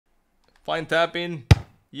Fine tapping.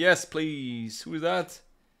 Yes, please. Who is that?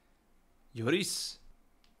 Lloris.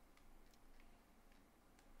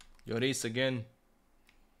 Lloris again.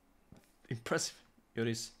 Impressive.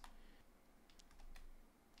 Lloris.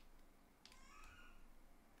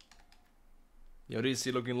 Lloris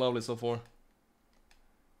is looking lovely so far.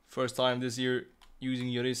 First time this year using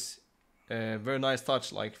Lloris. Very nice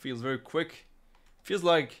touch. Like, feels very quick. Feels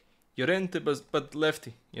like Llorente but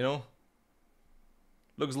lefty, you know?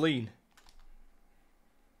 Looks lean.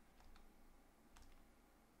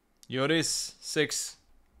 Lloris 6.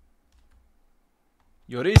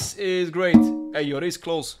 Lloris is great. Hey, Lloris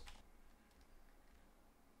close.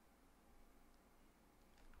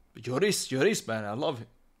 Lloris, man, I love him.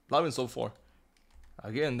 Love him so far.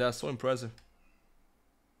 Again, that's so impressive.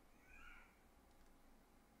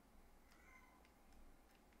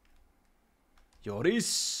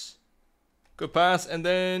 Lloris. Good pass, and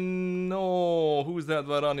then... No, who's that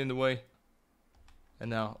Varane in the way? And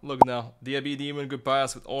now, look now. Diaby Demon, good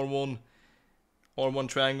pass with R1. R1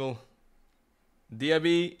 triangle.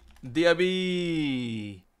 Diaby.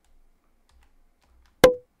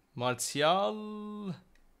 Martial.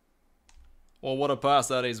 Oh, what a pass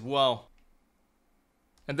that is. Wow.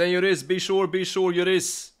 And then Lloris. Be sure,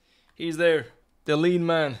 Lloris. He's there. The lean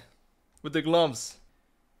man. With the gloves.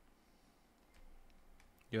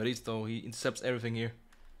 Lloris though, he intercepts everything here.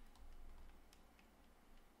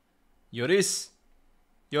 Lloris.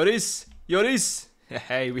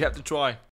 Hey, we have to try.